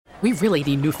We really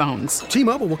need new phones.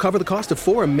 T-Mobile will cover the cost of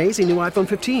 4 amazing new iPhone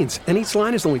 15s, and each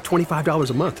line is only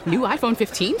 $25 a month. New iPhone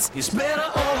 15s? It's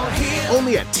better over here.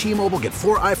 Only at T-Mobile, get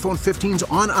 4 iPhone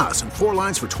 15s on us and 4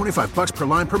 lines for $25 per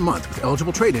line per month with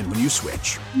eligible trade-in when you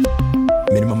switch.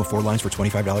 Minimum of 4 lines for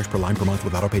 $25 per line per month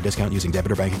with autopay discount using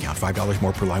debit or bank account. $5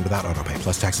 more per line without autopay,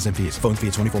 plus taxes and fees. Phone fee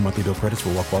at 24 monthly bill credits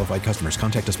for well-qualified customers.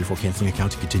 Contact us before canceling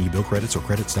account to continue bill credits or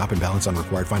credit stop and balance on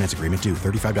required finance agreement due.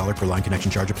 $35 per line connection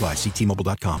charge applies. See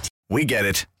T-Mobile.com. We get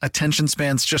it. Attention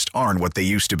spans just aren't what they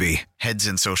used to be. Heads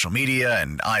in social media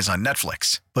and eyes on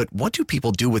Netflix. But what do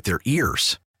people do with their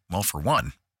ears? Well, for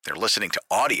one, they're listening to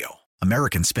audio.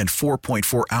 Americans spend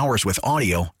 4.4 hours with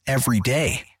audio every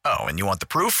day. Oh, and you want the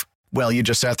proof? Well, you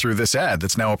just sat through this ad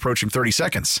that's now approaching 30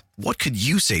 seconds. What could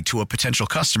you say to a potential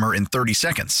customer in 30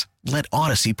 seconds? Let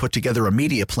Odyssey put together a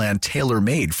media plan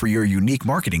tailor-made for your unique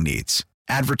marketing needs.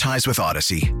 Advertise with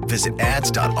Odyssey. Visit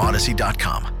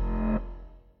ads.odyssey.com.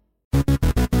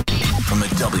 From the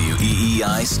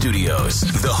WEEI studios,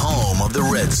 the home of the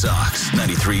Red Sox,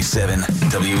 93.7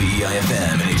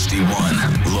 WEEI-FM and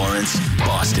HD1, Lawrence,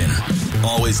 Boston.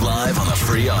 Always live on the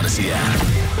free Odyssey app.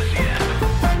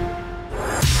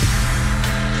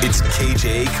 It's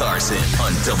KJ Carson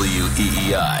on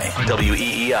WEEI.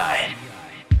 WEEI.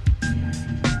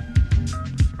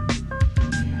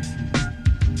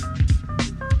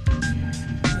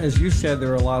 As you said, there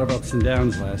were a lot of ups and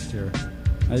downs last year.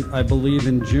 I believe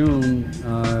in June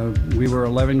we were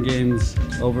 11 games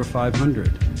over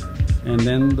 500, and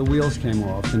then the wheels came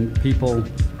off, and people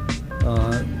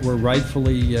were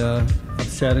rightfully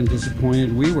upset and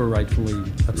disappointed. We were rightfully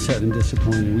upset and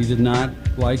disappointed. We did not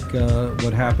like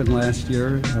what happened last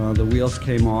year. The wheels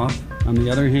came off. On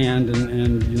the other hand,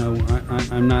 and you know,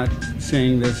 I'm not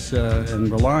saying this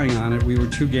and relying on it, we were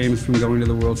 2 games from going to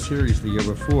the World Series the year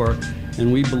before,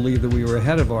 and we believe that we were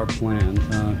ahead of our plan.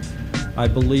 I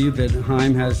believe that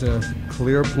Chaim has a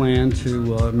clear plan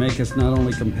to make us not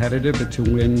only competitive, but to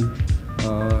win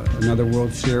another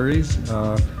World Series.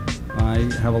 I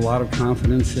have a lot of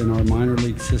confidence in our minor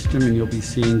league system, and you'll be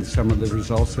seeing some of the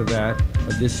results of that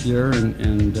this year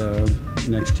and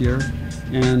next year.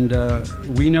 And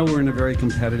we know we're in a very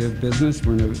competitive business.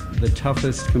 We're in the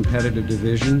toughest competitive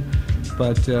division,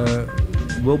 but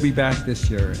we'll be back this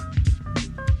year.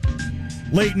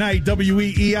 Late night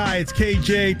WEEI, it's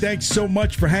KJ. Thanks so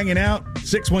much for hanging out.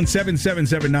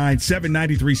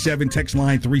 617-779-7937, text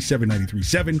line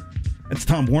 37937. That's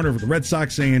Tom Warner of the Red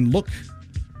Sox saying, look,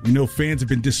 we know fans have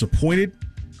been disappointed,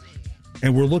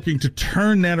 and we're looking to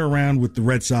turn that around with the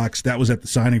Red Sox. That was at the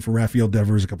signing for Rafael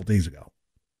Devers a couple days ago.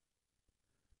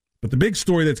 But the big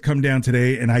story that's come down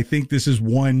today, and I think this is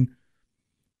one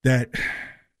that,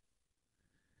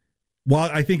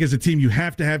 while I think as a team you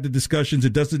have to have the discussions,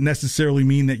 it doesn't necessarily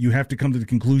mean that you have to come to the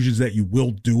conclusions that you will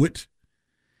do it.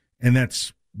 And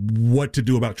that's what to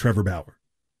do about Trevor Bauer.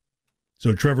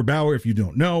 So Trevor Bauer, if you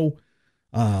don't know,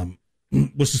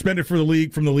 was suspended from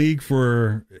the league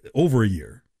for over a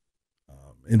year,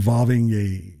 involving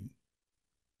a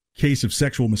case of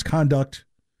sexual misconduct,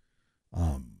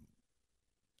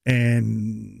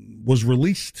 and was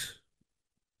released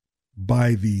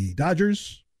by the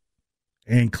Dodgers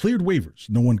and cleared waivers.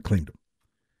 No one claimed him.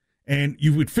 And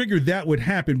you would figure that would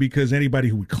happen because anybody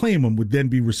who would claim him would then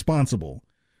be responsible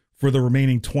for the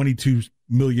remaining $22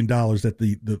 million that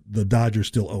the Dodgers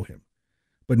still owe him.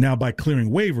 But now by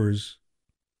clearing waivers,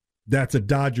 that's a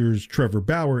Dodgers Trevor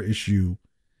Bauer issue,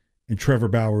 and Trevor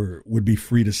Bauer would be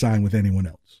free to sign with anyone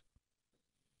else.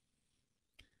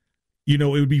 You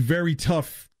know, it would be very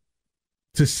tough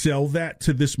to sell that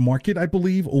to this market, I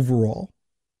believe, overall.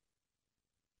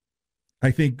 I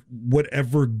think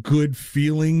whatever good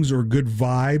feelings or good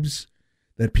vibes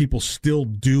that people still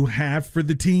do have for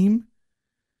the team,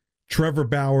 Trevor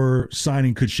Bauer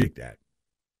signing could shake that.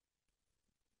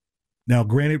 Now,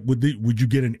 granted, would you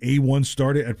get an A1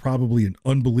 starter at probably an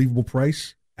unbelievable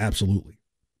price? Absolutely.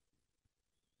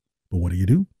 But what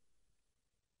do?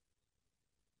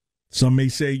 Some may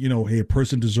say, you know, hey, a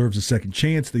person deserves a second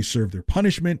chance. They serve their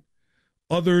punishment.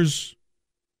 Others,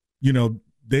 you know,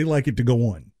 they like it to go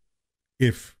on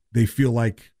if they feel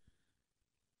like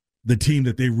the team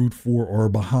that they root for or are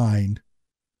behind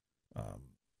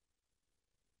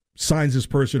signs this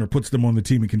person or puts them on the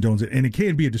team and condones it. And it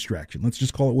can be a distraction. Let's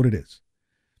just call it what it is.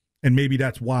 And maybe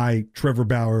that's why Trevor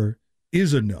Bauer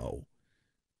is a no.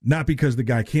 Not because the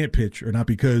guy can't pitch or not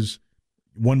because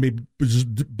one may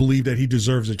believe that he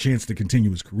deserves a chance to continue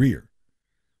his career.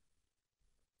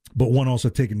 But one also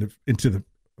taking into the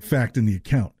fact in the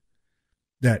account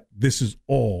that this is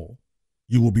all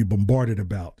you will be bombarded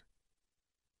about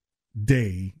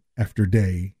day after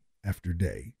day after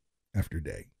day after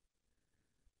day.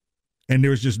 And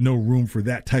there's just no room for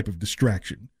that type of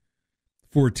distraction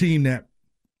for a team that,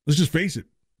 let's just face it,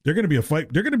 they're going to be a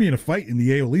fight. They're going to be in a fight in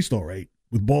the AL East, all right,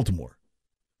 with Baltimore.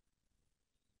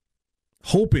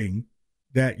 Hoping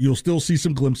that you'll still see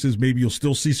some glimpses. Maybe you'll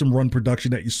still see some run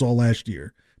production that you saw last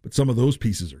year. But some of those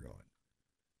pieces are gone.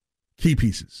 Key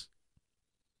pieces.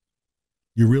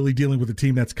 You're really dealing with a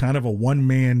team that's kind of a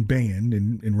one-man band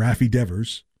in Rafi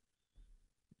Devers.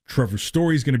 Trevor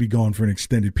Story's going to be gone for an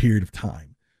extended period of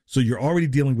time. So you're already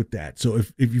dealing with that. So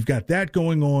if you've got that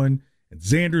going on and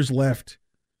Xander's left,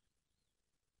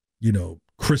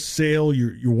 Chris Sale,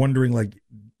 you're wondering, like,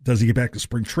 does he get back to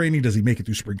spring training? Does he make it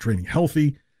through spring training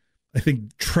healthy? I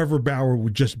think Trevor Bauer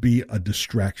would just be a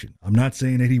distraction. I'm not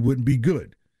saying that he wouldn't be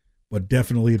good, but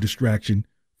definitely a distraction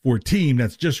for a team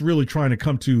that's just really trying to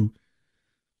come to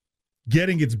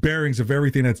getting its bearings of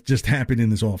everything that's just happened in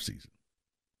this offseason.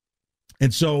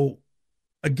 And so,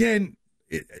 again,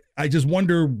 I just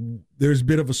wonder, there's a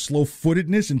bit of a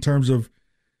slow-footedness in terms of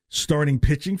starting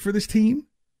pitching for this team.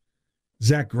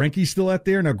 Zach Greinke's still out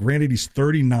there. Now, granted, he's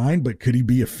 39, but could he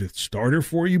be a fifth starter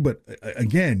for you? But,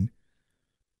 again,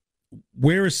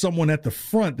 where is someone at the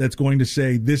front that's going to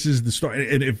say this is the start?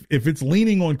 And if it's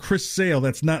leaning on Chris Sale,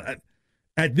 that's not,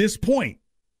 at this point,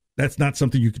 that's not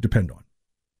something you could depend on.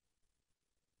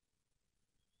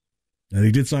 Now,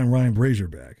 they did sign Ryan Brazier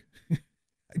back.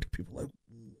 People are like,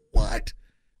 what?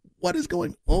 What is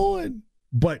going on?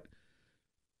 But,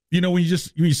 when you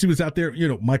see what's out there,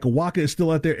 Michael Wacha is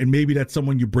still out there, and maybe that's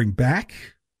someone you bring back.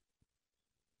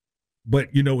 But,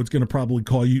 it's going to probably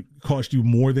cost you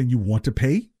more than you want to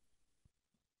pay.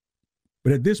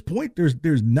 But at this point,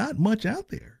 there's not much out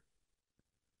there.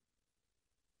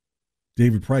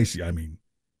 David Price, I mean,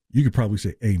 you could probably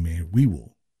say, hey, man, we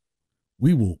will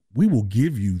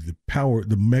give you the power,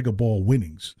 the mega ball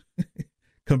winnings.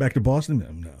 Come back to Boston?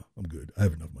 No, I'm good. I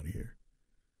have enough money here.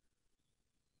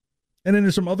 And then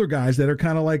there's some other guys that are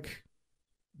kind of like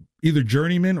either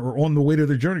journeymen or on the way to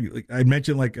their journey. Like I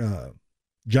mentioned, like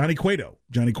Johnny Cueto.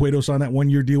 Johnny Cueto signed that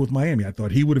 1-year deal with Miami. I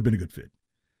thought he would have been a good fit.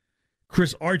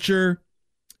 Chris Archer,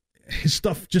 his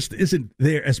stuff just isn't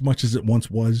there as much as it once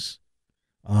was.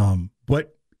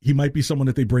 But he might be someone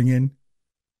that they bring in.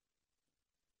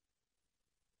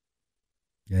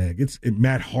 Yeah,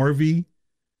 Matt Harvey,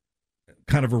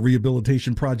 kind of a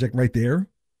rehabilitation project right there.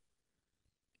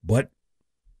 But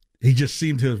he just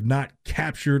seemed to have not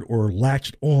captured or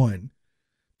latched on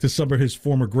to some of his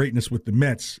former greatness with the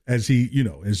Mets as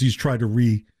he's tried to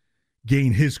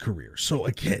regain his career. So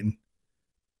again,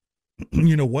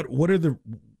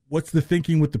 what's the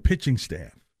thinking with the pitching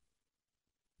staff?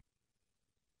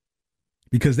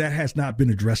 Because that has not been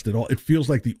addressed at all. It feels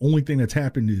like the only thing that's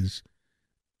happened is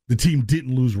the team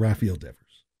didn't lose Rafael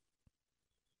Devers.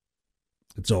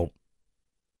 And so,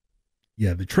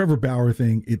 yeah, the Trevor Bauer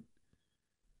thing, if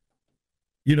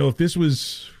this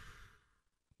was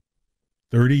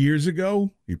 30 years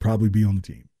ago, he'd probably be on the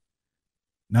team.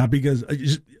 Not because,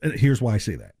 here's why I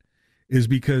say that, is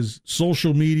because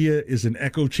social media is an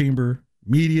echo chamber.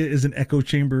 Media is an echo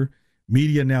chamber.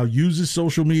 Media now uses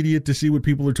social media to see what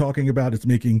people are talking about. It's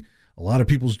making a lot of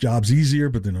people's jobs easier,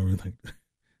 but they're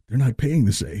not paying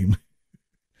the same.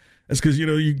 That's because,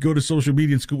 you go to social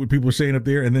media and scoop what people are saying up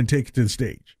there and then take it to the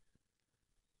stage.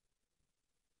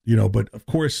 But of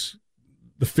course,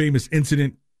 the famous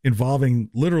incident involving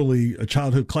literally a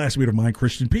childhood classmate of mine,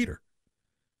 Christian Peter,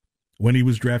 when he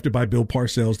was drafted by Bill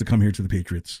Parcells to come here to the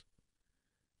Patriots.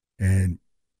 And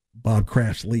Bob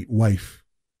Kraft's late wife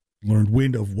learned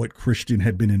wind of what Christian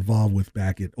had been involved with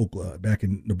back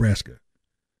in Nebraska,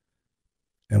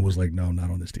 and was like, no, not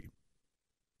on this team.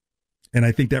 And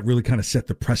I think that really kind of set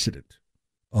the precedent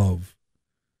of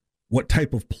what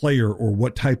type of player or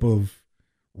what type of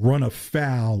run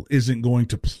afoul isn't going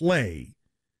to play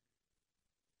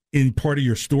in part of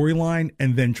your storyline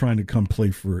and then trying to come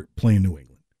play in New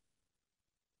England.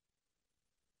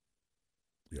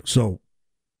 So,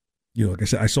 like I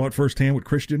said, I saw it firsthand with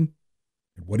Christian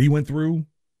and what he went through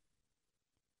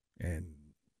and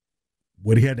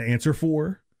what he had to answer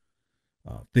for.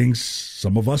 Things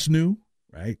some of us knew,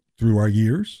 right, through our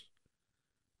years.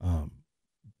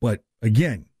 But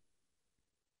again,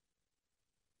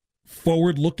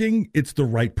 forward looking, it's the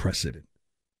right precedent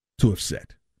to have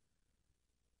set.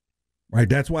 Right?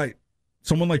 That's why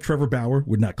someone like Trevor Bauer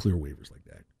would not clear waivers like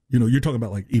that. You're talking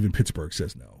about like even Pittsburgh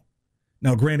says no.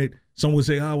 Now, granted, some would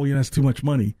say, that's too much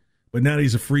money. But now that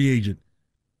he's a free agent,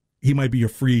 he might be a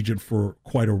free agent for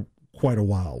quite a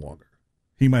while longer.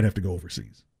 He might have to go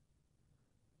overseas.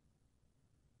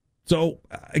 So,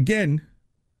 again,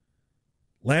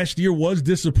 last year was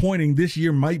disappointing. This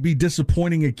year might be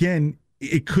disappointing again.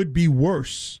 It could be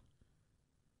worse.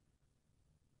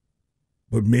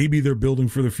 But maybe they're building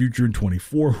for the future in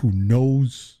 24. Who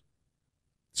knows?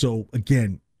 So,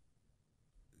 again,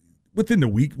 within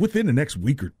the next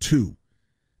week or two,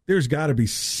 there's got to be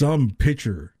some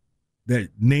pitcher, that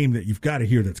name that you've got to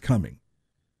hear that's coming.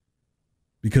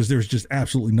 Because there's just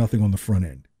absolutely nothing on the front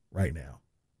end right now.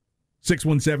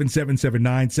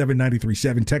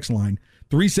 617-779-7937. Text line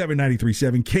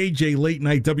 37937. KJ Late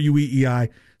Night WEEI.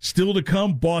 Still to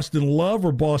come, Boston Love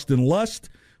or Boston Lust.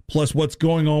 Plus what's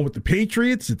going on with the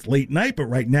Patriots. It's late night, but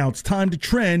right now it's time to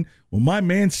trend with my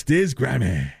man Stiz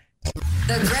Grammy.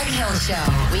 The Greg Hill Show,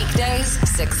 weekdays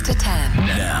 6 to 10.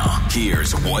 Now,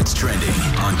 here's what's trending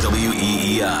on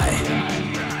WEEI.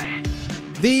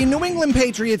 The New England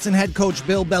Patriots and head coach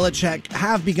Bill Belichick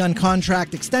have begun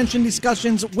contract extension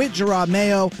discussions with Jerod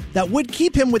Mayo that would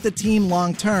keep him with the team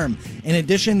long term. In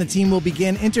addition, the team will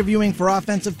begin interviewing for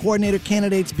offensive coordinator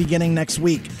candidates beginning next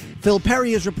week. Phil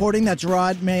Perry is reporting that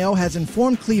Jerod Mayo has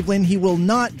informed Cleveland he will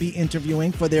not be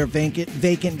interviewing for their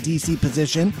vacant D.C.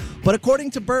 position. But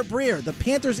according to Burt Breer, the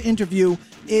Panthers' interview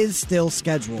is still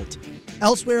scheduled.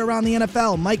 Elsewhere around the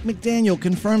NFL, Mike McDaniel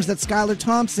confirms that Skylar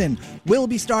Thompson will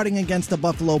be starting against the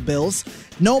Buffalo Bills.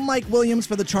 No Mike Williams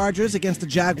for the Chargers against the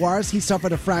Jaguars. He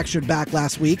suffered a fractured back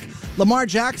last week. Lamar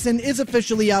Jackson is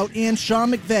officially out, and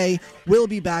Sean McVay will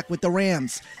be back with the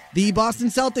Rams. The Boston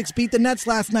Celtics beat the Nets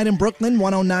last night in Brooklyn,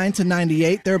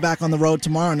 109-98. They're back on the road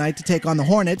tomorrow night to take on the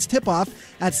Hornets. Tip-off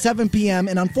at 7 p.m.,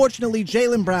 and unfortunately,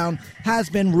 Jaylen Brown has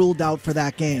been ruled out for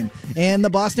that game. And the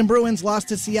Boston Bruins lost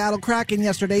to Seattle Kraken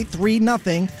yesterday,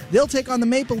 3-0. They'll take on the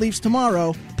Maple Leafs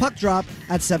tomorrow. Puck drop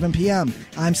at 7 p.m.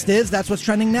 I'm Stiz. That's what's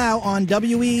trending now on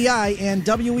WEEI and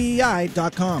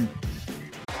WEEI.com.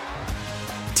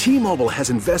 T-Mobile has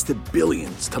invested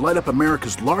billions to light up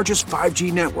America's largest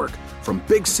 5G network, from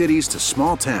big cities to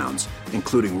small towns,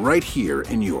 including right here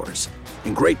in yours.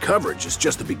 And great coverage is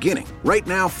just the beginning. Right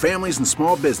now, families and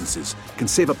small businesses can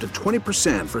save up to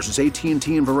 20% versus AT&T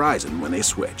and Verizon when they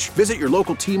switch. Visit your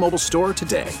local T-Mobile store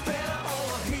today.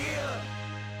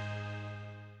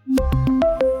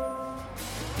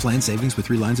 Plan savings with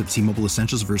 3 lines of T-Mobile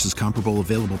Essentials versus comparable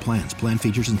available plans. Plan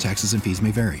features and taxes and fees may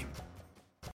vary.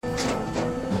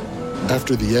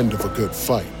 After the end of a good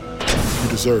fight, you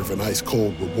deserve an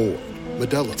ice-cold reward.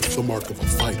 Modelo is the mark of a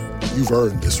fighter. You've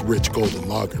earned this rich golden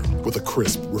lager with a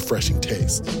crisp, refreshing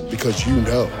taste. Because you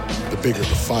know, the bigger the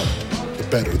fight, the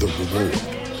better the reward.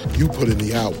 You put in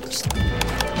the hours,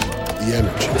 the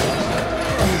energy,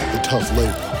 the tough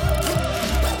labor.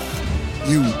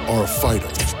 You are a fighter,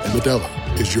 and Modelo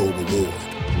is your reward.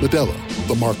 Modelo,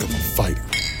 the mark of a fighter.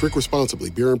 Drink responsibly.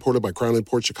 Beer imported by Crown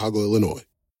Imports, Chicago, Illinois.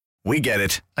 We get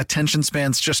it. Attention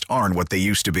spans just aren't what they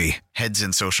used to be. Heads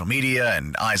in social media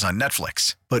and eyes on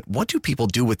Netflix. But what do people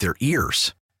do with their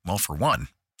ears? Well, for one,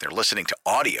 they're listening to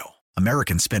audio.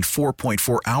 Americans spend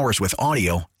 4.4 hours with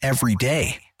audio every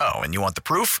day. Oh, and you want the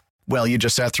proof? Well, you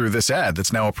just sat through this ad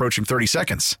that's now approaching 30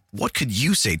 seconds. What could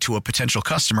you say to a potential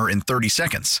customer in 30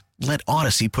 seconds? Let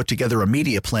Odyssey put together a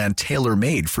media plan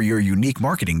tailor-made for your unique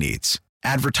marketing needs.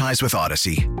 Advertise with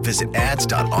Odyssey. Visit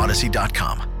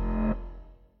ads.odyssey.com.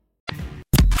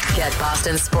 Get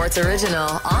Boston Sports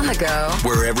Original on the go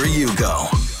wherever you go.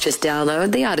 Just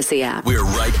download the Odyssey app. We're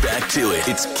right back to it.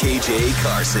 It's KJ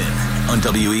Carson on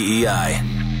WEEI.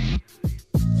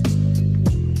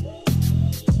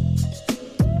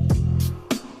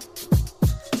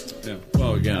 Yeah.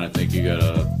 Well, again, I think you got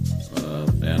to,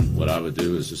 and what I would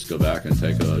do is just go back and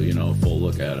take a full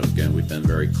look at it. Again, we've been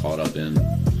very caught up in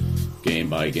game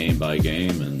by game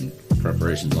and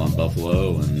preparations on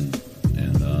Buffalo and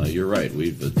you're right.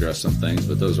 We've addressed some things,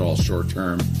 but those are all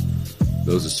short-term.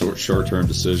 Those are short-term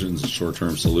decisions,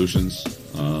 short-term solutions.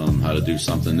 How to do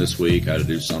something this week, how to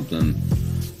do something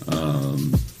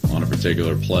on a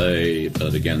particular play.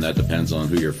 But again, that depends on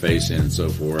who you're facing and so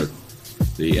forth.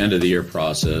 The end-of-the-year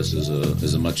process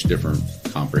is a much different,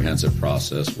 comprehensive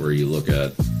process where you look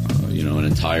at an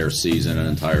entire season, an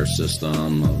entire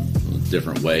system, a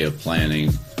different way of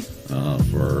planning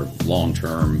for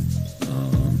long-term.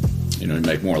 You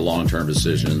make more long-term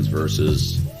decisions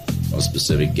versus a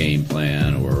specific game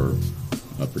plan or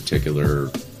a particular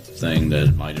thing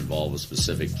that might involve a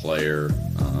specific player.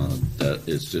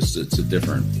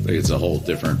 It's a whole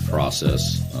different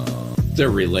process.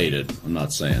 They're related. I'm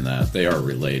not saying that they are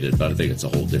related, but I think it's a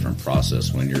whole different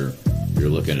process when you're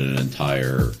looking at an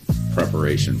entire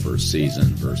preparation for a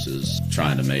season versus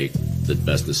trying to make the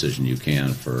best decision you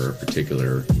can for a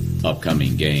particular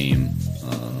upcoming game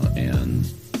and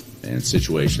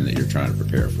situation that you're trying to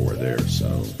prepare for there.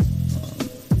 So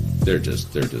they're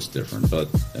just different. But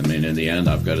I mean, in the end,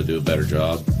 I've got to do a better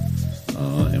job,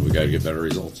 and we got to get better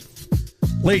results.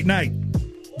 Late night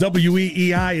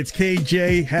WEEI, it's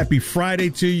KJ. Happy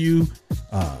Friday to you.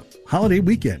 Holiday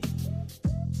weekend.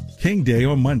 King Day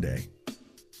on Monday.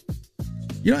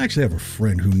 You know, I actually have a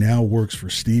friend who now works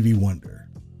for Stevie Wonder.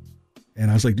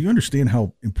 And I was like, do you understand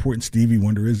how important Stevie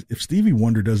Wonder is? If Stevie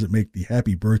Wonder doesn't make the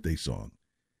happy birthday song,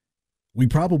 we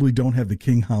probably don't have the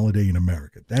King holiday in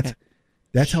America.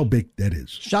 That's how big that is.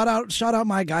 Shout out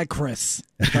my guy, Chris.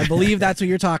 I believe that's what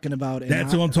you're talking about.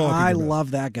 That's what I'm talking about. I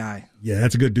love that guy. Yeah,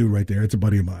 that's a good dude right there. It's a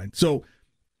buddy of mine. So,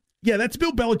 yeah, that's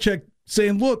Bill Belichick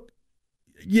saying, look,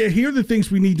 yeah, here are the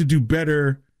things we need to do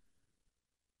better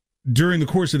during the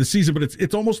course of the season, but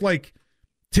it's almost like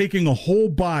taking a whole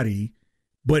body,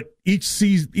 but each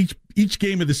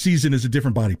game of the season is a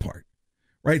different body part,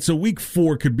 right? So week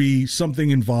 4 could be something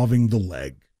involving the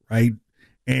leg, right?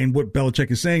 And what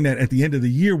Belichick is saying that at the end of the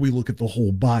year, we look at the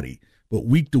whole body, but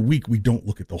week to week, we don't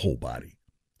look at the whole body.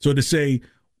 So to say,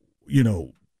 you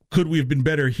know, could we have been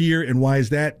better here and why is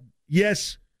that?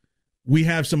 Yes, we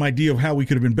have some idea of how we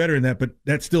could have been better in that, but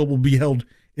that still will be held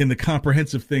in the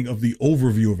comprehensive thing of the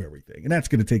overview of everything. And that's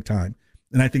going to take time.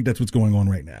 And I think that's what's going on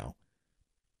right now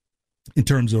in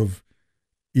terms of,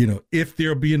 you know, if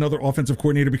there'll be another offensive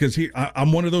coordinator, because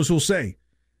I'm one of those who'll say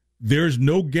there's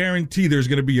no guarantee there's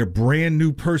going to be a brand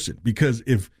new person, because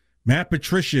if Matt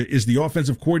Patricia is the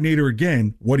offensive coordinator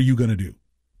again, what are you going to do?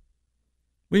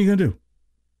 What are you going to do?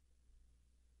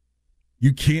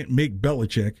 You can't make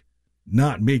Belichick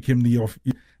not make him the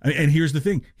and here's the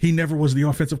thing, he never was the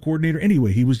offensive coordinator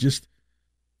anyway. He was just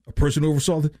a person who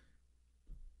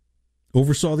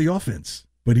oversaw the offense,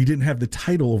 but he didn't have the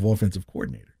title of offensive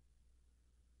coordinator.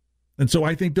 And so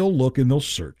I think they'll look and they'll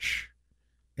search,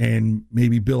 and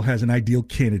maybe Bill has an ideal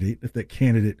candidate. If that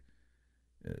candidate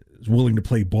is willing to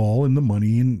play ball and the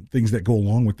money and things that go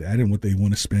along with that and what they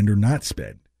want to spend or not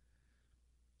spend,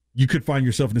 you could find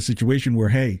yourself in a situation where,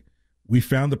 hey, we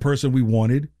found the person we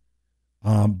wanted,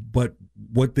 but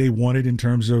what they wanted in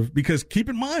terms of, because keep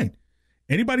in mind,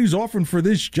 anybody who's offering for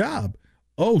this job,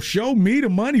 show me the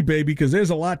money, baby, because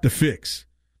there's a lot to fix.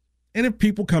 And if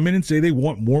people come in and say they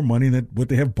want more money than what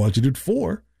they have budgeted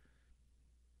for,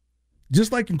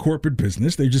 just like in corporate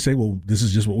business, they just say, well, this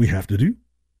is just what we have to do.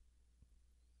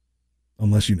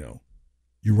 Unless, you know,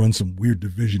 you run some weird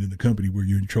division in the company where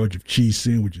you're in charge of cheese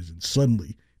sandwiches and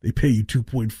suddenly they pay you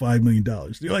 $2.5 million.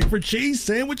 They're like, for cheese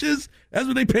sandwiches? That's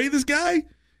what they pay this guy?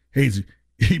 Hey,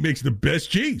 he makes the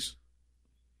best cheese.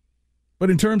 But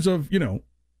in terms of, you know,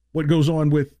 what goes on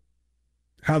with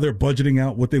how they're budgeting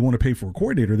out what they want to pay for a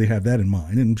coordinator, they have that in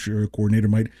mind. And I'm sure a coordinator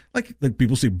might, like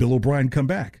people say, Bill O'Brien come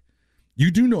back. You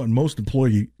do know in most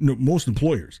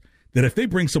employers that if they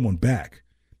bring someone back,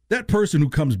 that person who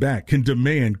comes back can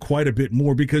demand quite a bit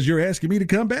more because you're asking me to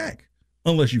come back,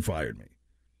 unless you fired me.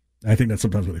 I think that's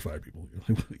sometimes when they fire people.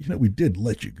 Like, you know, we did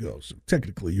let you go, so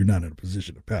technically you're not in a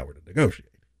position of power to negotiate.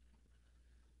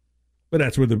 But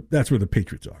that's where the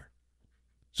Patriots are.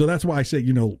 So that's why I say,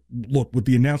 you know, look, with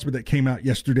the announcement that came out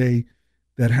yesterday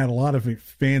that had a lot of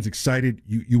fans excited,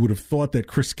 you would have thought that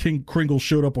Kris Kringle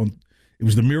showed up on, it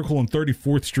was the Miracle on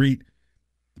 34th Street.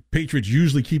 The Patriots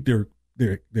usually keep their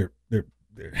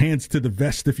hands to the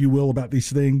vest, if you will, about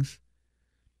these things.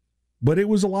 But it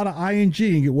was a lot of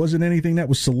ing. It wasn't anything that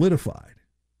was solidified.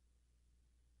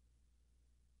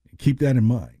 Keep that in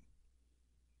mind.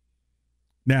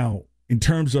 Now, in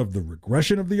terms of the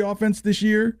regression of the offense this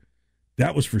year,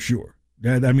 that was for sure.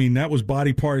 That was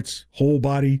body parts, whole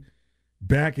body,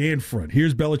 back and front.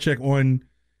 Here's Belichick on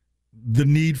the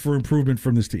need for improvement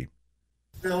from this team.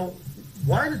 Bill,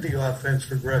 why did the offense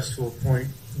regress to a point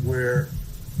where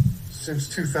since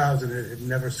 2000 it had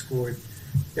never scored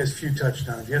as few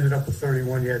touchdowns? You ended up with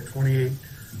 31. You had 28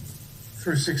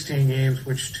 through 16 games,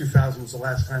 which 2000 was the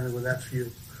last time there were that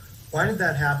few. Why did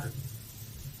that happen?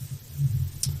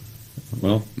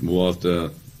 Well, we'll have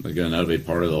to, again, that'll be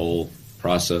part of the whole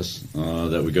process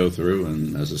that we go through.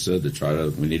 And as I said,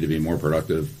 we need to be more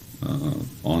productive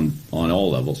on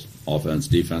all levels, offense,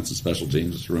 defense, and special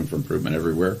teams. There's room for improvement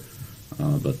everywhere.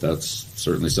 But that's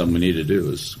certainly something we need to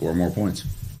do, is score more points.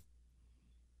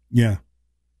 Yeah.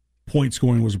 Point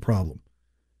scoring was a problem.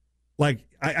 Like,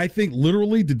 I think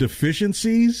literally the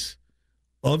deficiencies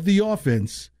of the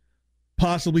offense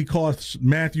possibly cost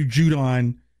Matthew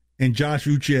Judon and Josh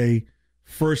Uche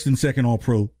first and second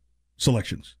All-Pro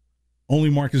selections. Only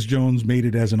Marcus Jones made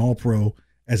it as an All-Pro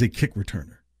as a kick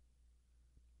returner.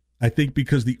 I think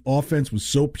because the offense was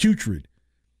so putrid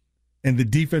and the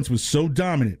defense was so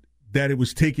dominant that it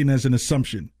was taken as an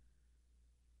assumption.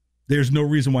 There's no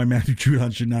reason why Matthew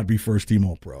Judon should not be first-team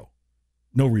All-Pro.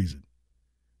 No reason.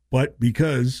 But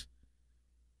because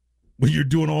when you're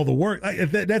doing all the work,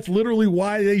 that's literally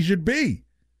why they should be.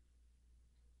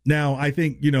 Now, I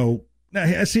think,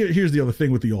 here's the other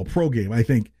thing with the All-Pro game. I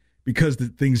think because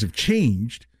things have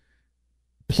changed,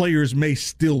 players may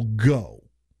still go.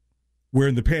 Where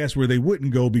in the past where they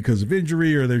wouldn't go because of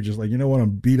injury or they're just like, you know what, I'm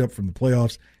beat up from the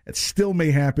playoffs. It still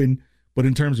may happen. But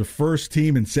in terms of first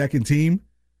team and second team,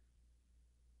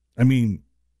 I mean,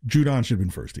 Judon should have been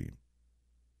first team.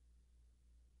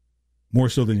 More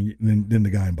so than the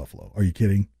guy in Buffalo. Are you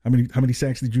kidding? How many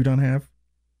sacks did Judon have?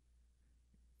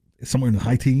 Somewhere in the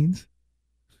high teens.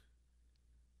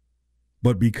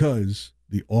 But because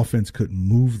the offense couldn't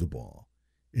move the ball,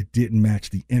 it didn't match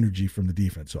the energy from the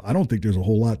defense. So I don't think there's a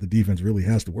whole lot the defense really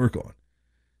has to work on.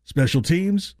 Special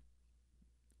teams,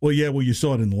 you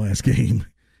saw it in the last game.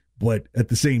 But at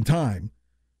the same time,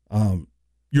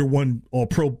 your one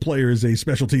All-Pro player is a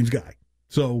special teams guy.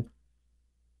 So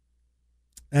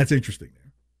that's interesting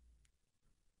there.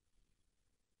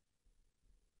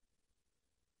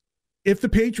 If the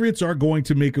Patriots are going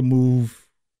to make a move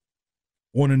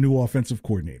on a new offensive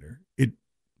coordinator,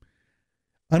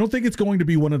 I don't think it's going to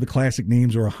be one of the classic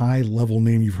names or a high-level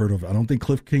name you've heard of. I don't think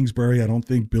Cliff Kingsbury. I don't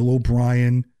think Bill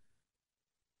O'Brien.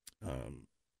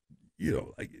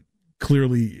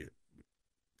 Clearly,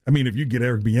 I mean, if you get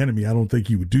Eric Bieniemy, I don't think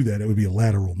he would do that. It would be a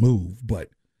lateral move. But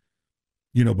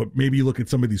maybe you look at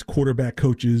some of these quarterback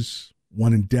coaches,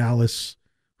 one in Dallas,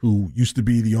 who used to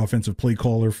be the offensive play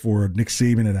caller for Nick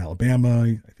Saban at Alabama.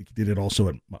 I think he did it also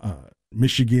at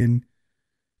Michigan.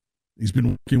 He's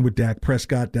been working with Dak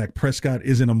Prescott. Dak Prescott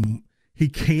he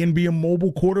can be a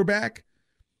mobile quarterback,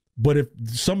 but if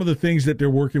some of the things that they're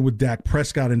working with Dak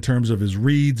Prescott in terms of his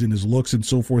reads and his looks and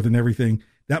so forth and everything,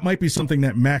 that might be something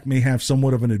that Mac may have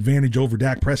somewhat of an advantage over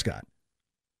Dak Prescott.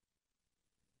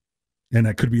 And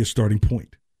that could be a starting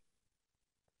point.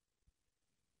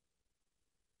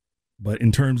 But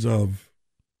in terms of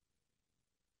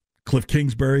Cliff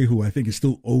Kingsbury, who I think is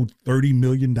still owed $30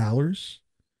 million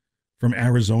from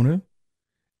Arizona,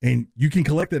 and you can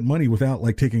collect that money without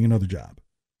taking another job.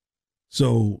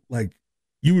 So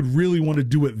you would really want to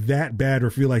do it that bad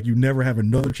or feel like you never have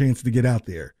another chance to get out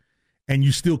there, and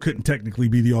you still couldn't technically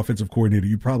be the offensive coordinator.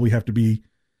 You'd probably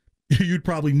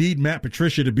need Matt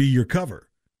Patricia to be your cover,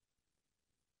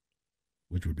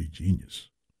 which would be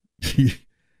genius.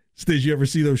 Stiz, you ever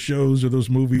see those shows or those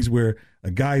movies where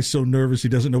a guy's so nervous he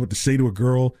doesn't know what to say to a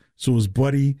girl, so his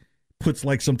buddy puts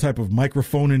some type of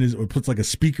microphone in or puts a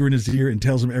speaker in his ear and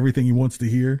tells him everything he wants to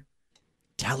hear?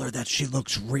 Tell her that she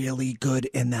looks really good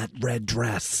in that red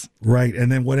dress. Right.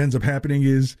 And then what ends up happening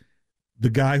is the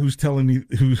guy who's telling me,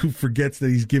 who forgets that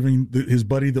he's giving his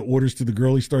buddy the orders to the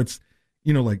girl, he starts,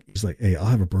 he's like, hey, I'll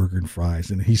have a burger and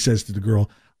fries. And he says to the girl,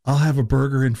 I'll have a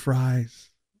burger and fries.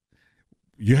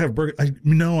 You have burger?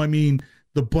 No, I mean,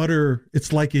 the butter,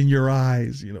 it's like in your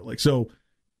eyes, so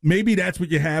maybe that's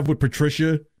what you have with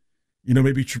Patricia.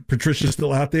 Maybe Patricia's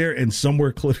still out there and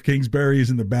somewhere Cliff Kingsbury is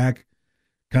in the back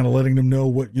kind of letting them know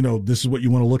what, this is what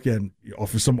you want to look at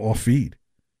off of some off feed.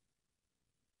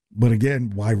 But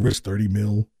again, why risk $30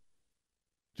 million?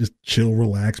 Just chill,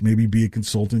 relax, maybe be a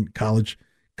consultant, college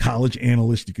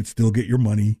analyst. You could still get your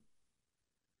money.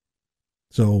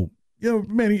 So,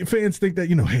 many fans think that,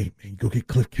 hey, man, go get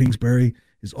Cliff Kingsbury.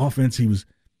 His offense, he was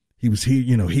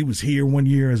here, he was here one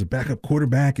year as a backup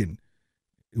quarterback and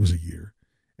it was a year.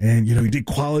 And, he did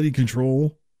quality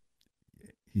control.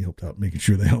 He helped out making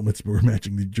sure the helmets were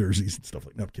matching the jerseys and stuff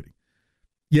like that. No, I'm kidding.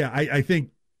 Yeah, I think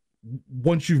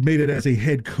once you've made it as a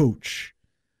head coach,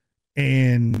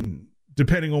 and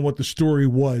depending on what the story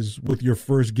was with your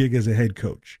first gig as a head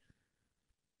coach,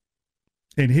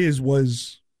 and his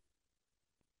was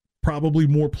probably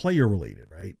more player-related,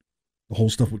 right? The whole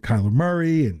stuff with Kyler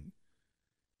Murray and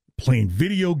playing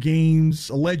video games,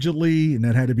 allegedly, and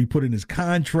that had to be put in his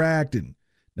contract and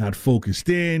not focused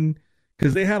in,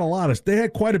 because they had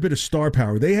quite a bit of star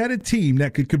power. They had a team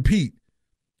that could compete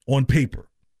on paper.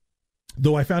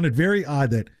 Though I found it very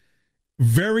odd that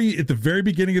at the very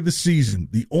beginning of the season,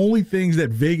 the only things that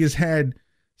Vegas had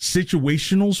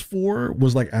situationals for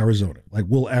was Arizona.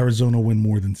 Will Arizona win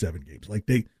more than 7 games?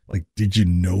 Did you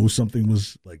know something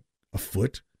was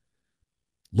afoot?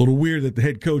 A little weird that the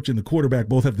head coach and the quarterback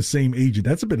both have the same agent.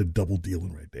 That's a bit of double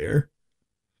dealing right there.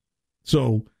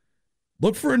 So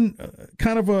look for an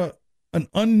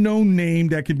unknown name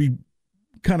that can be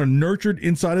kind of nurtured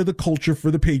inside of the culture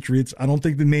for the Patriots. I don't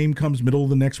think the name comes middle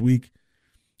of the next week.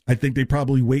 I think they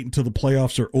probably wait until the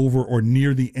playoffs are over or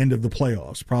near the end of the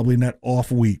playoffs, probably in that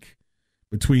off week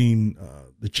between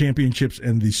the championships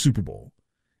and the Super Bowl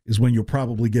is when you'll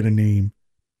probably get a name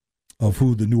of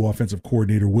who the new offensive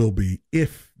coordinator will be,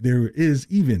 if there is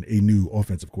even a new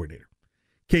offensive coordinator.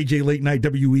 KJ Late Night,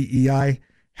 WEEI,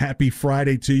 happy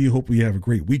Friday to you. Hope you have a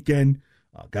great weekend.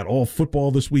 Got all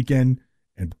football this weekend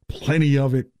and plenty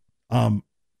of it.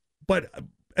 But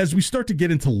as we start to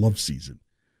get into love season,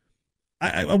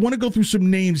 I want to go through some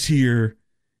names here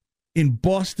in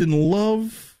Boston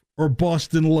Love or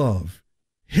Boston Love.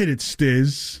 Hit it,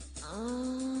 Stiz.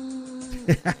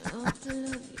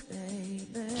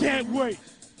 Can't wait.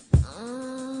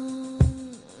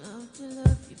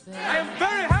 I am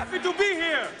very happy to be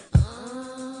here.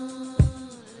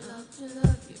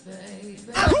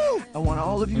 I want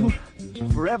all of you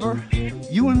forever,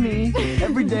 you and me,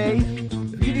 every day.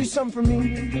 You do something for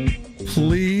me.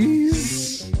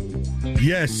 Please?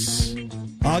 Yes.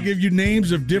 I'll give you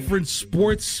names of different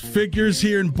sports figures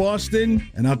here in Boston,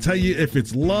 and I'll tell you if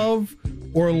it's love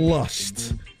or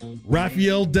lust.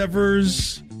 Rafael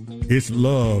Devers, it's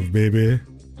love, baby.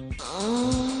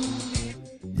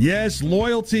 Yes,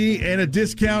 loyalty and a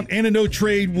discount and a no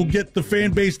trade will get the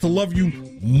fan base to love you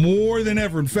more than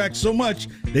ever. In fact, so much,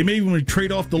 they may even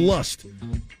trade off the lust.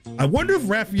 I wonder if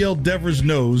Rafael Devers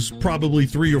knows, probably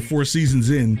 3 or 4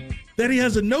 seasons in, that he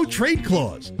has a no trade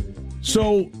clause.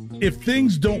 So if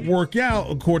things don't work out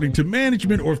according to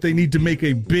management, or if they need to make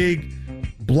a big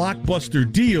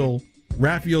blockbuster deal,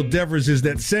 Rafael Devers is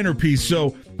that centerpiece.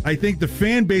 So I think the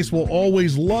fan base will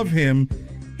always love him,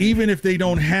 even if they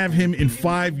don't have him in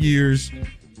 5 years.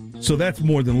 So that's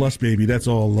more than lust, baby. That's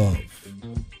all love.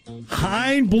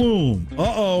 Hein Bloom.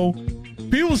 Uh-oh.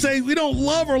 People say we don't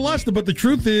love or lust, but the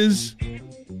truth is,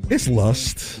 it's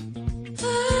lust.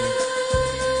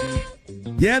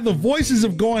 Yeah, the voices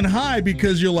have gone high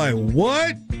because you're like,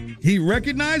 what? He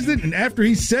recognized it, and after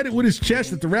he said it with his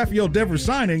chest at the Rafael Devers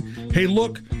signing, hey,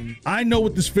 look, I know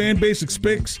what this fan base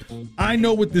expects. I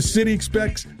know what this city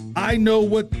expects. I know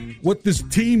what this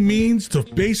team means to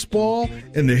baseball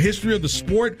and the history of the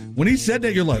sport. When he said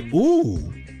that, you're like,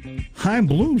 ooh, Hein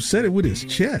Bloom said it with his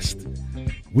chest.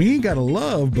 We ain't got to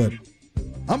love, but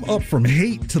I'm up from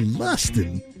hate to lust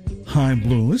in Hein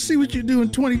Bloom. Let's see what you do in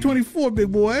 2024,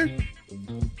 big boy.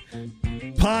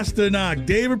 Pasternak,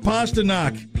 David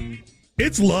Pasternak.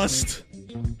 It's lust.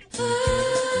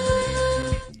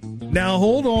 Now,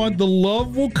 hold on. The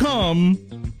love will come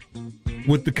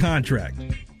with the contract.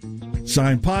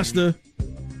 Sign Pasta.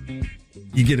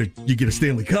 You get a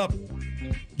Stanley Cup.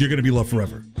 You're going to be loved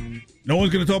forever. No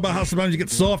one's going to talk about how sometimes you get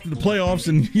soft in the playoffs,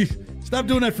 and you stop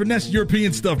doing that finesse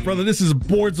European stuff, brother. This is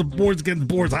boards against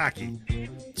boards hockey.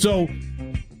 So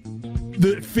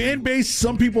the fan base,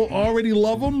 some people already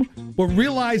love him, but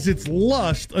realize it's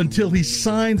lust until he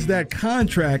signs that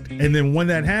contract, and then when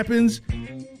that happens,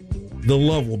 the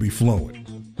love will be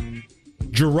flowing.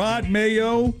 Gerard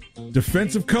Mayo,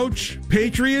 defensive coach,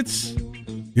 Patriots,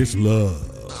 it's love.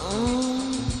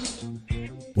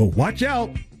 Well, watch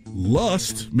out.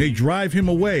 Lust may drive him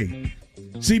away.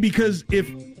 See, because if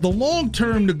the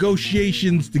long-term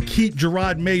negotiations to keep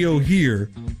Gerard Mayo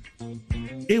here,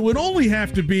 it would only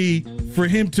have to be for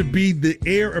him to be the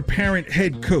heir apparent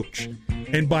head coach.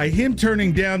 And by him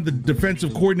turning down the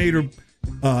defensive coordinator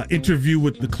interview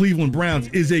with the Cleveland Browns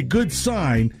is a good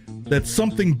sign that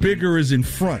something bigger is in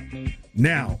front.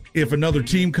 Now, if another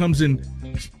team comes and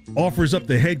offers up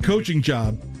the head coaching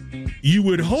job, you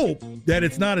would hope that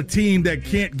it's not a team that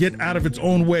can't get out of its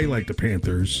own way like the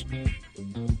Panthers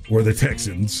or the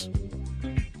Texans.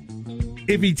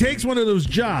 If he takes one of those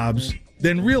jobs,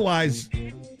 then realize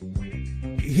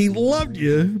he loved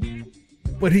you,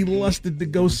 but he lusted to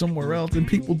go somewhere else, and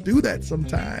people do that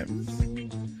sometimes.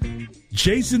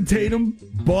 Jason Tatum,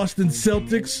 Boston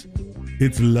Celtics,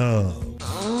 it's love.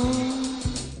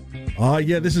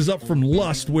 Yeah, this is up from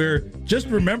lust, where just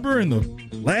remember in the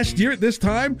last year at this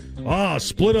time,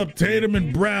 split up Tatum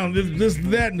and Brown, this,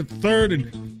 that, and the third,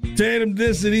 and Tatum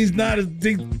this, and he's not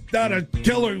a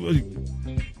killer.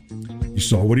 You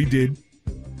saw what he did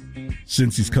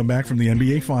since he's come back from the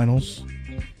NBA Finals,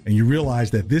 and you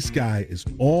realize that this guy is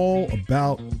all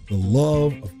about the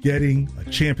love of getting a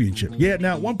championship. Yeah,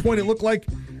 now at one point it looked like,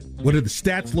 what did the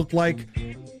stats look like?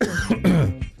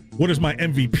 What does my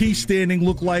MVP standing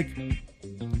look like?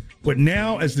 But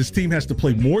now, as this team has to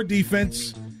play more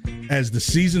defense, as the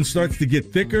season starts to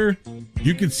get thicker,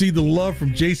 you can see the love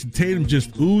from Jason Tatum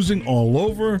just oozing all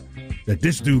over, that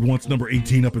this dude wants number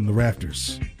 18 up in the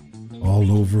rafters.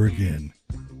 All over again.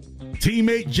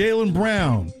 Teammate Jaylen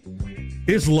Brown.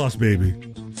 It's lust, baby.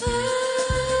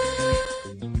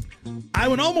 I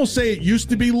would almost say it used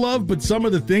to be love, but some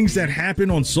of the things that happen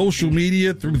on social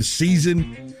media through the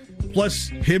season, plus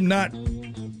him not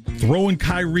throwing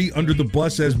Kyrie under the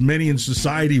bus as many in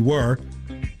society were,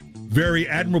 very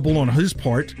admirable on his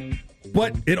part,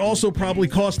 but it also probably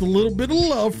cost a little bit of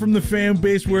love from the fan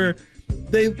base where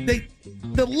they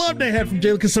the love they had from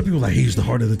Jalen, because some people are like, he's the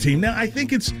heart of the team. Now, I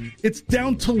think it's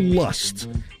down to lust.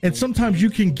 And sometimes you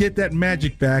can get that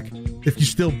magic back if you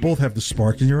still both have the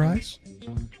spark in your eyes.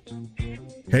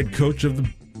 Head coach of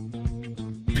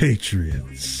the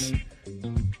Patriots,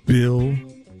 Bill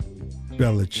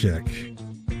Belichick.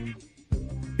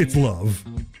 It's love.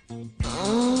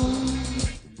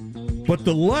 But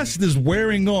the lust is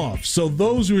wearing off. So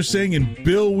those who are saying, in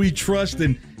Bill we trust,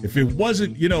 and if it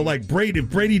wasn't, like Brady, if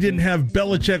Brady didn't have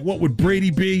Belichick, what would Brady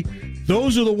be?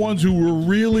 Those are the ones who were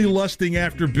really lusting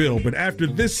after Bill. But after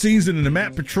this season and the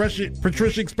Matt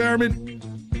Patricia experiment,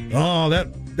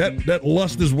 that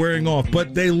lust is wearing off.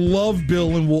 But they love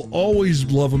Bill and will always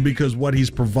love him because what he's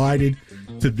provided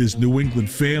to this New England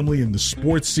family and the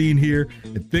sports scene here.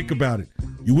 And think about it.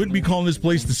 You wouldn't be calling this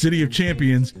place the City of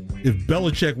Champions if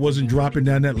Belichick wasn't dropping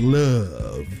down that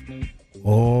love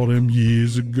all them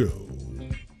years ago.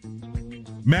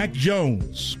 Mac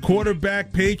Jones,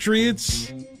 quarterback,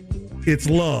 Patriots, it's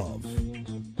love.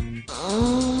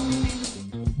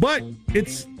 But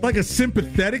it's like a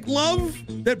sympathetic love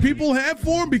that people have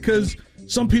for him because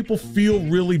some people feel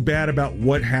really bad about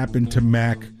what happened to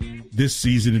Mac this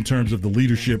season in terms of the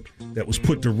leadership that was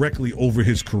put directly over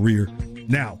his career.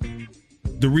 Now,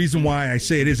 the reason why I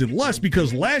say it isn't lust,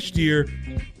 because last year,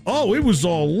 it was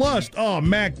all lust. Oh,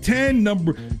 Mac 10,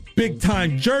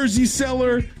 big-time jersey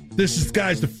seller. This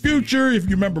guy's the future. If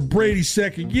you remember Brady's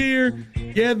second year.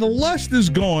 Yeah, the lust is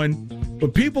gone,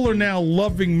 but people are now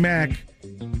loving Mac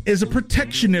as a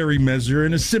protectionary measure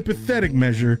and a sympathetic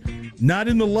measure, not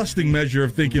in the lusting measure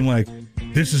of thinking like,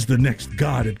 this is the next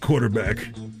god at quarterback.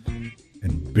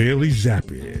 And Bailey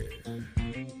Zappi,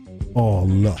 all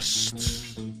lust.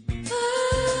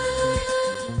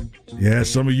 Yeah,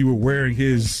 some of you were wearing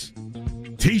his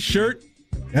T-shirt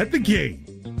at the game.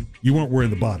 You weren't wearing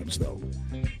the bottoms, though.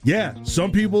 Yeah,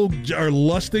 some people are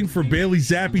lusting for Bailey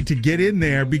Zappi to get in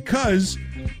there because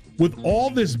with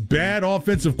all this bad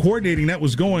offensive coordinating that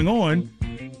was going on,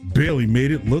 Bailey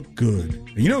made it look good.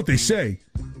 And you know what they say?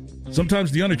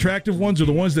 Sometimes the unattractive ones are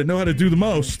the ones that know how to do the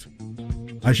most.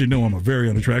 I should know I'm a very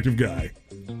unattractive guy.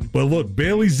 But look,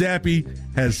 Bailey Zappi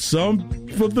has some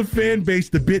of the fan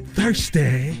base a bit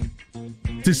thirsty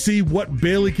to see what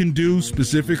Bailey can do,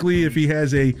 specifically if he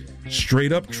has a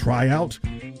straight-up tryout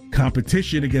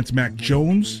competition against Mac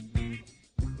Jones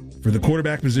for the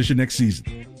quarterback position next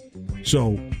season.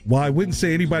 So while I wouldn't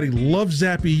say anybody loves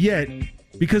Zappi yet,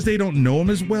 because they don't know him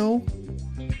as well,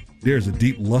 there's a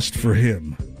deep lust for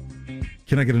him.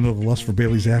 Can I get another lust for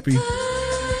Bailey Zappi?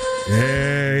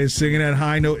 Yeah, singing that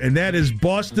high note. And that is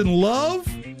Boston Love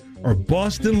or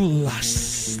Boston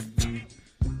Lust.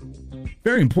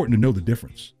 Very important to know the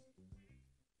difference.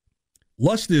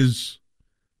 Lust is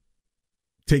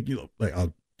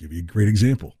I'll give you a great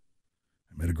example.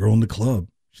 I met a girl in the club.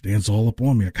 She danced all up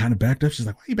on me. I kind of backed up. She's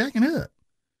like, why are you backing up?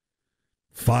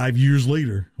 5 years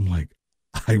later, I'm like,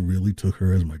 I really took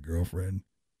her as my girlfriend.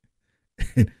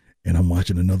 And I'm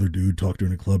watching another dude talk to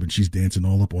her in the club, and she's dancing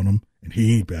all up on him, and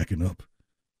he ain't backing up.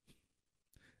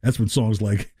 That's when songs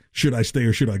like, Should I Stay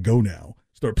or Should I Go Now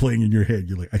start playing in your head.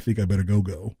 You're like, I think I better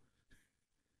go.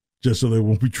 Just so there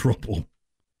won't be trouble.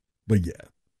 But yeah.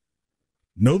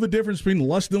 Know the difference between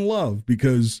lust and love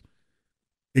because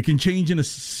it can change in a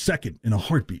second, in a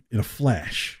heartbeat, in a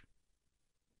flash.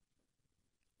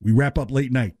 We wrap up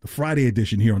late night, the Friday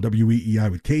edition here on WEEI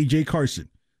with KJ Carson.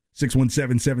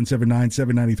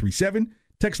 617-779-7937.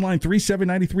 Text line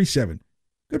 37937.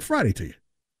 Good Friday to you.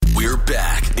 We're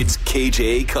back. It's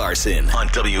KJ Carson on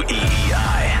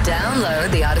WEEI. Download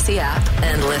the Odyssey app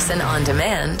and listen on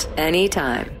demand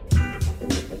anytime.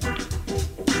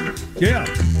 Yeah.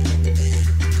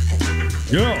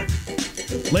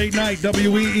 Late night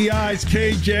WEEI's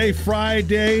KJ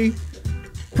Friday.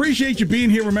 Appreciate you being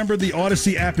here. Remember, the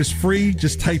Odyssey app is free.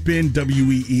 Just type in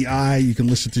WEEI. You can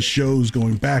listen to shows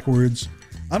going backwards.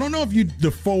 I don't know if the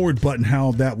forward button,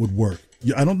 how that would work.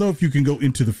 I don't know if you can go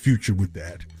into the future with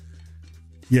that.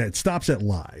 Yeah, it stops at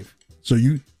live. So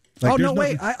you...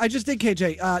 wait. I just did,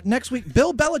 KJ. Next week,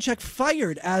 Bill Belichick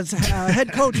fired as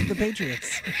head coach of the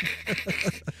Patriots.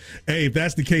 Hey, if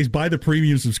that's the case, buy the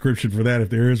premium subscription for that if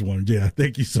there is one. Yeah,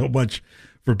 thank you so much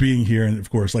for being here. And, of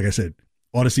course, like I said,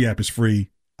 Odyssey app is free.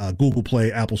 Google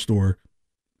Play, Apple Store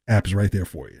app is right there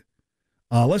for you.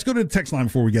 Let's go to the text line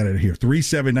before we get out of here.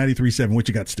 37937. What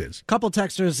you got, Stiz? Couple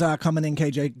texters coming in,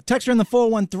 KJ. Texter in the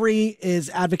 413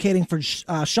 is advocating for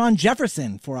Sean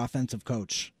Jefferson for offensive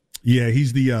coach. Yeah,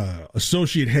 he's the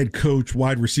associate head coach,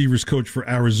 wide receivers coach for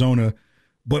Arizona.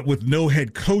 But with no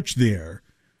head coach there,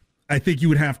 I think you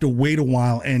would have to wait a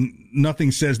while, and nothing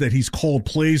says that he's called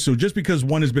plays. So just because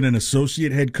one has been an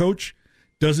associate head coach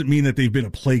doesn't mean that they've been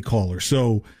a play caller.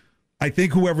 So I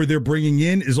think whoever they're bringing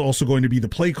in is also going to be the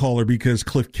play caller because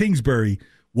Cliff Kingsbury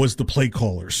was the play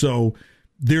caller. So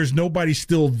there's nobody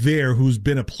still there who's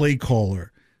been a play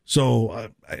caller. So,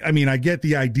 I mean, I get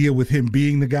the idea with him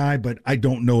being the guy, but I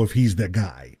don't know if he's the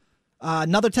guy.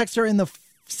 Another texter in the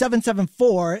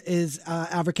 774 is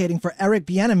advocating for Eric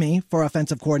Bieniemy for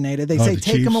offensive coordinator. They say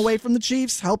take him away from the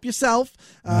Chiefs, help yourself,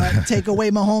 take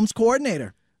away Mahomes'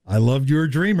 coordinator. I loved your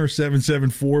dreamer,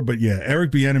 774, but yeah,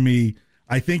 Eric Bieniemy,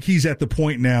 I think he's at the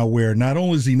point now where not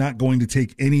only is he not going to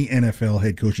take any NFL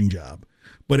head coaching job,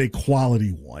 but a quality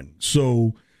one.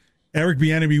 So Eric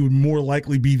Bieniemy would more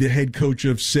likely be the head coach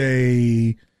of,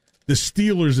 say, the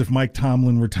Steelers if Mike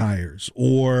Tomlin retires,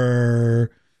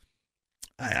 or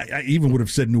I even would have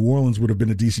said New Orleans would have been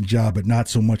a decent job, but not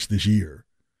so much this year.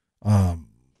 I'm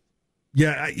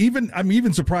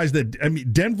even surprised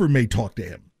that Denver may talk to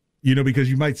him, because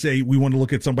you might say we want to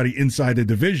look at somebody inside the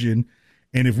division,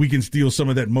 and if we can steal some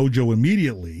of that mojo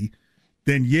immediately,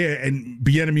 then yeah, and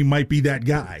Bieniemy might be that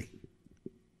guy.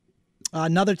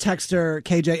 Another texter,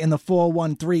 KJ, in the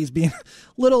 413 is being a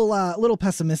little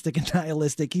pessimistic and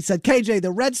nihilistic. He said, KJ,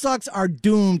 the Red Sox are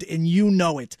doomed, and you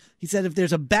know it. He said if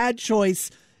there's a bad choice,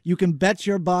 you can bet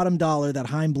your bottom dollar that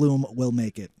Chaim Bloom will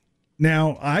make it.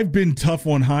 Now, I've been tough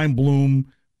on Chaim Bloom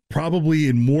probably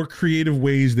in more creative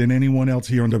ways than anyone else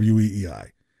here on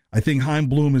WEEI. I think Chaim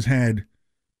Bloom has had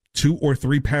 2 or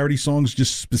 3 parody songs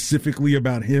just specifically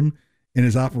about him and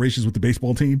his operations with the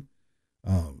baseball team.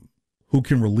 Who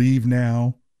Can Relieve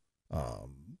Now,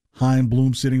 Chaim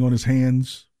Bloom Sitting on His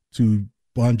Hands, to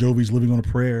Bon Jovi's Living on a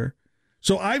Prayer.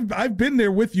 So I've been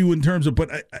there with you in terms of, but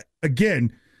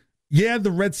again, yeah,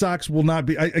 the Red Sox will not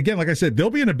be, again, like I said, they'll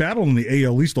be in a battle in the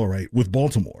AL East, all right, with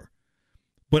Baltimore.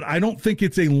 But I don't think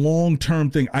it's a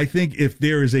long-term thing. I think if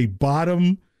there is a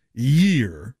bottom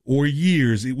year or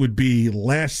years, it would be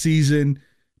last season,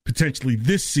 potentially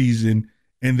this season,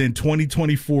 and then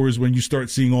 2024 is when you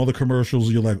start seeing all the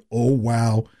commercials. You're like, oh,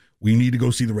 wow, we need to go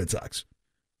see the Red Sox.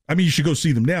 I mean, you should go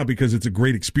see them now because it's a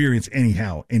great experience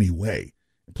anyhow, anyway.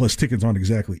 Plus, tickets aren't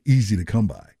exactly easy to come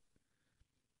by.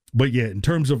 But, yeah, in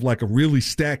terms of like a really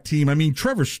stacked team, I mean,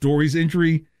 Trevor Story's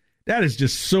injury, that is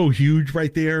just so huge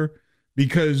right there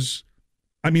because,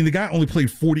 I mean, the guy only played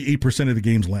 48% of the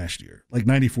games last year, like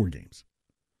 94 games.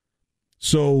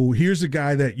 So here's a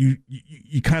guy that you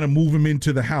kind of move him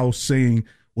into the house saying,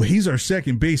 well, he's our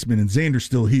second baseman and Xander's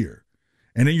still here.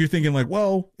 And then you're thinking like,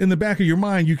 well, in the back of your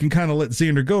mind, you can kind of let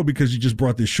Xander go because you just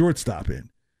brought this shortstop in.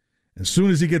 As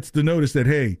soon as he gets the notice that,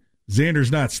 hey,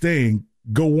 Xander's not staying,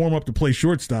 go warm up to play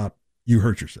shortstop, you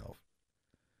hurt yourself.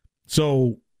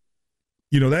 So,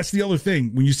 that's the other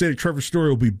thing. When you say that Trevor Story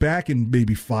will be back in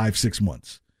maybe 5-6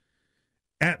 months.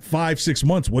 At 5-6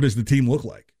 months, what does the team look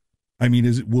like? I mean,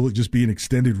 will it just be an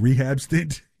extended rehab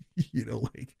stint?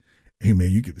 Like, hey,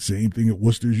 man, you get the same thing at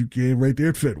Worcester as you can right there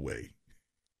at Fenway.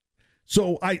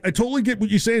 So I totally get what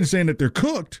you're saying that they're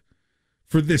cooked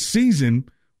for this season.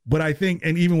 But I think,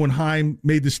 and even when Chaim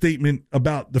made the statement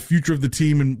about the future of the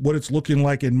team and what it's looking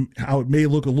like and how it may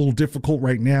look a little difficult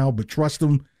right now, but trust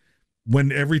him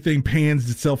when everything pans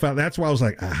itself out. That's why I was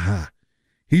like, aha,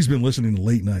 he's been listening to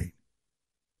Late Night.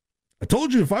 I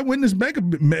told you if I win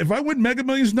Mega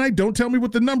Millions tonight, don't tell me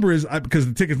what the number is because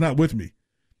the ticket's not with me.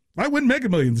 If I win Mega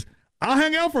Millions, I'll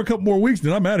hang out for a couple more weeks,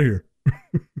 then I'm out of here.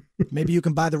 Maybe you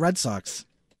can buy the Red Sox.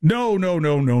 No.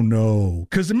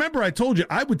 Because remember, I told you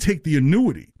I would take the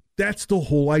annuity. That's the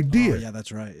whole idea. Oh, yeah,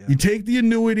 that's right. Yeah. You take the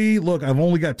annuity. Look, I've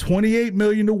only got $28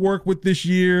 million to work with this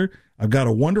year. I've got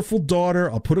a wonderful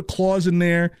daughter. I'll put a clause in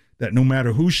there that no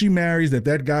matter who she marries,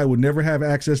 that guy would never have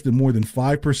access to more than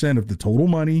 5% of the total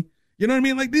money. You know what I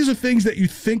mean? Like, these are things that you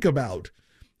think about.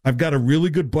 I've got a really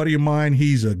good buddy of mine.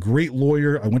 He's a great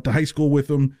lawyer. I went to high school with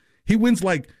him. He wins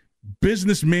like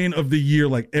businessman of the year,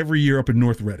 like every year up in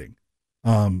North Reading.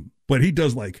 But he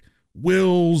does like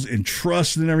wills and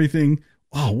trusts and everything.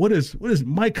 Oh, what is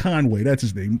Mike Conway? That's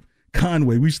his name.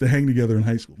 Conway. We used to hang together in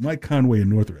high school. Mike Conway in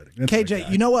North Reading. That's KJ,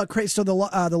 you know what? So the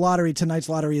lottery, tonight's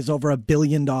lottery is over $1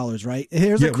 billion, right?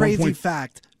 Here's a crazy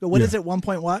fact. What is it? 1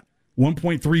 point what?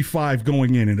 1.35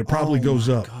 going in, and it probably goes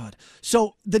up. God.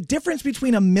 So the difference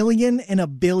between $1 million and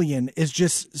 $1 billion is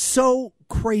just so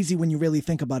crazy when you really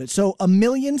think about it. So 1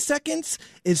 million seconds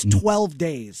is 12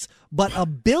 days, but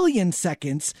 1 billion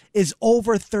seconds is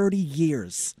over 30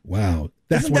 years. Wow.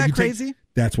 Isn't that crazy?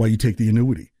 That's why you take the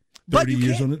annuity. But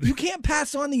you can't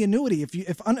pass on the annuity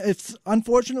if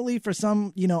unfortunately for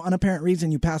some unapparent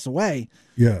reason you pass away.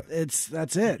 Yeah, that's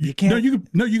it. You can't. You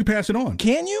can pass it on.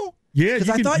 Can you? Yeah, because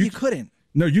I thought you couldn't.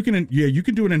 No, you can. Yeah, you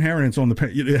can do an inheritance on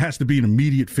the. It has to be an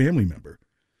immediate family member.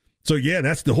 So, yeah,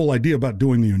 that's the whole idea about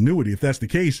doing the annuity. If that's the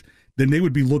case, then they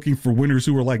would be looking for winners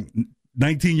who are like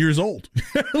 19 years old.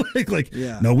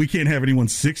 No, we can't have anyone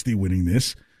 60 winning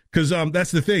this. Because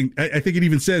that's the thing. I think it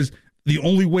even says the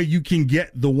only way you can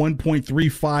get the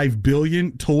 $1.35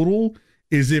 billion total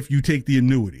is if you take the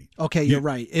annuity. Okay, you're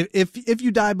right. If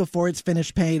you die before it's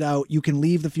finished paid out, you can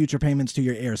leave the future payments to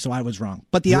your heirs. So I was wrong.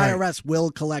 But the IRS will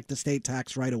collect estate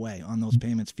tax right away on those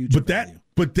payments.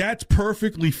 But that's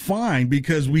perfectly fine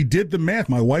because we did the math.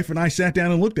 My wife and I sat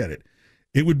down and looked at it.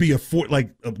 It would be here's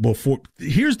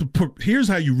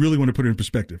how you really want to put it in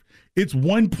perspective. It's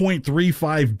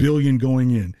 $1.35 billion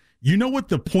going in. You know what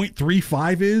the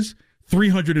 0.35 is?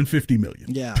 $350 million.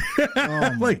 Yeah.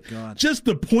 Oh my God. Just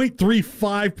the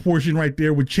 0.35 portion right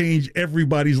there would change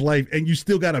everybody's life, and you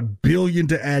still got $1 billion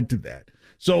to add to that.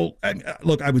 So,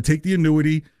 look, I would take the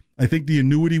annuity. I think the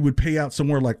annuity would pay out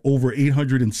somewhere like over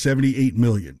 $878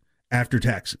 million after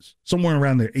taxes, somewhere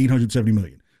around there, $870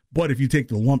 million. But if you take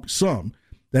the lump sum,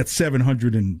 that's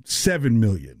 $707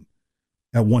 million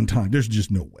at one time. There's just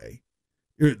no way.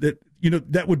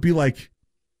 That would be like,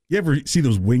 you ever see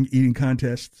those wing eating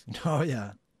contests? Oh,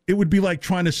 yeah. It would be like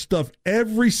trying to stuff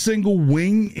every single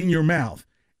wing in your mouth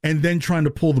and then trying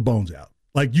to pull the bones out.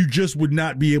 Like, you just would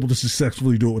not be able to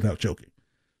successfully do it without choking.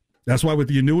 That's why with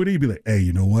the annuity, you'd be like, hey,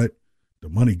 you know what? The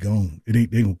money gone. They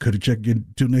ain't going to cut a check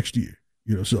until next year.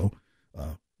 So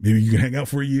maybe you can hang out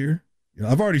for a year.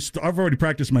 I've already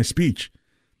practiced my speech.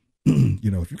 If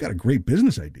you've got a great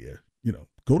business idea,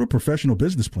 go to a professional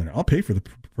business planner. I'll pay for the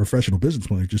professional business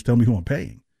planner. Just tell me who I'm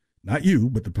paying. Not you,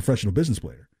 but the professional business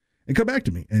planner. And come back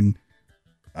to me. And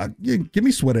give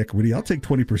me sweat equity. I'll take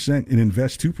 20% and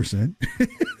invest 2%.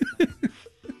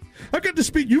 I got to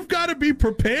speak. You've got to be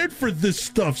prepared for this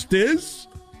stuff, Stiz.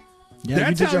 Yeah,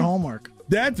 you did your homework.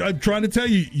 I'm trying to tell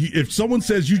you, if someone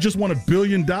says you just want $1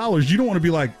 billion, you don't want to be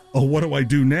like, oh, what do I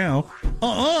do now?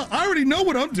 I already know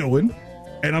what I'm doing.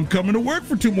 And I'm coming to work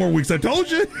for 2 more weeks. I told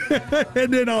you.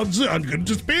 And then I'm going to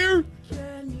disappear.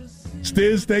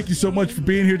 Stiz, thank you so much for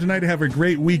being here tonight. Have a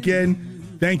great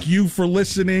weekend. Thank you for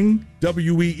listening.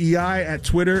 WEEI at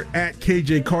Twitter, at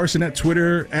KJ Carson at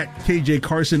Twitter, at KJ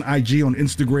Carson IG on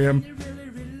Instagram.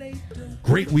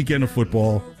 Great weekend of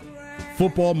football.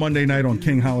 Football Monday night on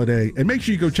King Holiday. And make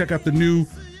sure you go check out the new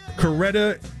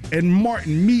Coretta and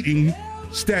Martin meeting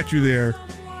statue there,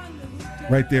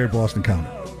 right there at Boston Common.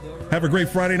 Have a great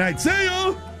Friday night. See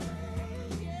ya!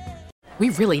 We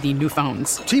really need new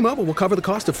phones. T-Mobile will cover the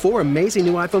cost of 4 amazing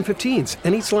new iPhone 15s,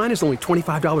 and each line is only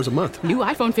 $25 a month. New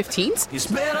iPhone 15s? It's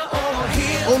better over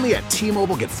here. Only at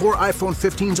T-Mobile, get 4 iPhone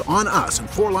 15s on us and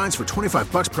 4 lines for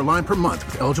 $25 per line per month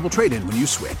with eligible trade-in when you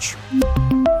switch.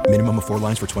 Minimum of 4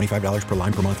 lines for $25 per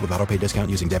line per month with auto-pay discount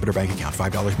using debit or bank account.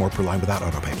 $5 more per line without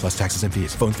auto-pay, plus taxes and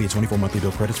fees. Phone fee at 24 monthly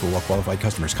bill credits for well-qualified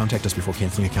customers. Contact us before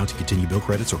canceling account to continue bill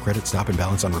credits or credit stop and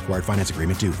balance on required finance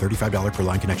agreement due. $35 per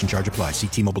line connection charge applies. See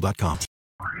T-Mobile.com.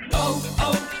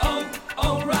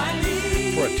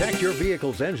 O'Reilly. Protect your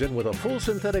vehicle's engine with a full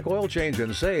synthetic oil change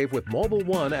and save with Mobil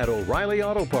 1 at O'Reilly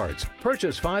Auto Parts.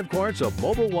 Purchase 5 quarts of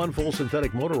Mobil 1 full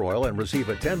synthetic motor oil and receive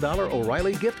a $10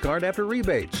 O'Reilly gift card after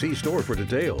rebate. See store for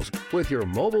details. With your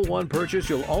Mobil 1 purchase,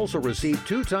 you'll also receive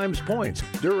 2 times points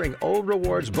during O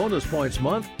Rewards Bonus Points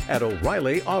Month at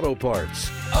O'Reilly Auto Parts.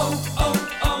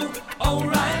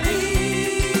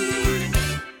 O'Reilly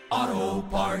Auto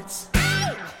Parts.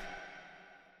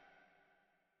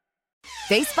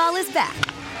 Baseball is back,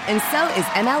 and so is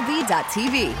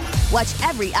MLB.tv. Watch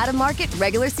every out-of-market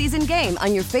regular season game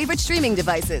on your favorite streaming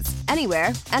devices,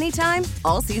 anywhere, anytime,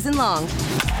 all season long.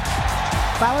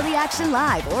 Follow the action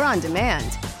live or on demand.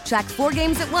 Track 4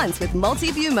 games at once with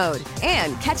multi-view mode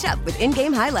and catch up with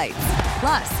in-game highlights.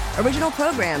 Plus, original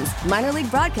programs, minor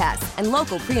league broadcasts, and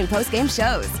local pre- and post-game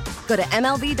shows. Go to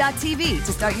MLB.tv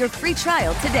to start your free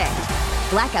trial today.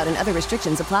 Blackout and other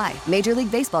restrictions apply. Major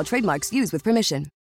League Baseball trademarks used with permission.